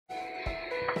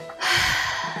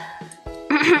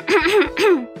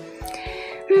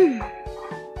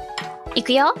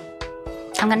Ikuyo?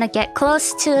 I'm gonna get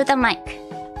close to the mic.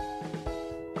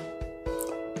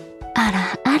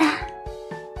 Ara Ara.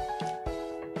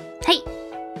 Hey!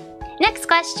 Next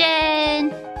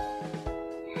question!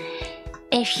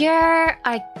 If you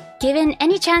are given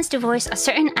any chance to voice a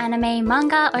certain anime,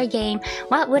 manga, or game,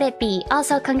 what would it be?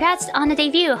 Also, congrats on the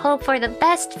debut. Hope for the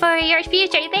best for your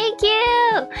future. Thank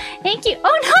you! Thank you!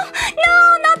 Oh no!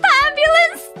 No! Not the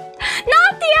ambulance!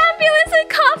 Not the ambulance and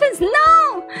coffins!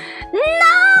 No!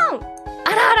 No!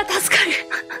 Ara Ara 助かる。や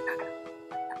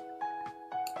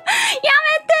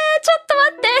めて！ちょっと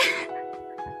待って！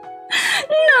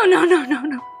 No, no, no, no,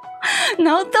 no.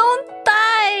 No, don't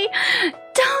die!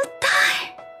 Don't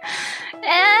die!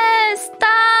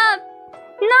 Stop!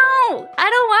 No! I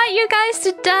don't want you guys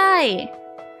to die!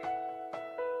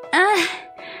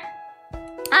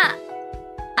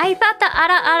 I thought the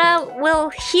Ara Ara will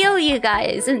heal you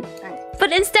guys,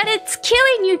 but instead it's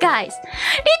killing you guys!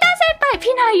 Rita-senpai!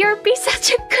 Pina, you'll be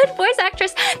such a good voice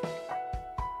actress!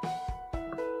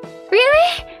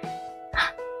 Really?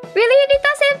 Really,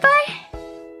 Rita-senpai?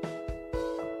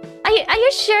 Are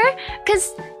you sure?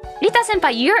 Cause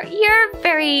Rita-senpai,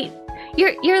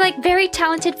 you're like very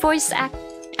talented voice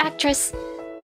actress.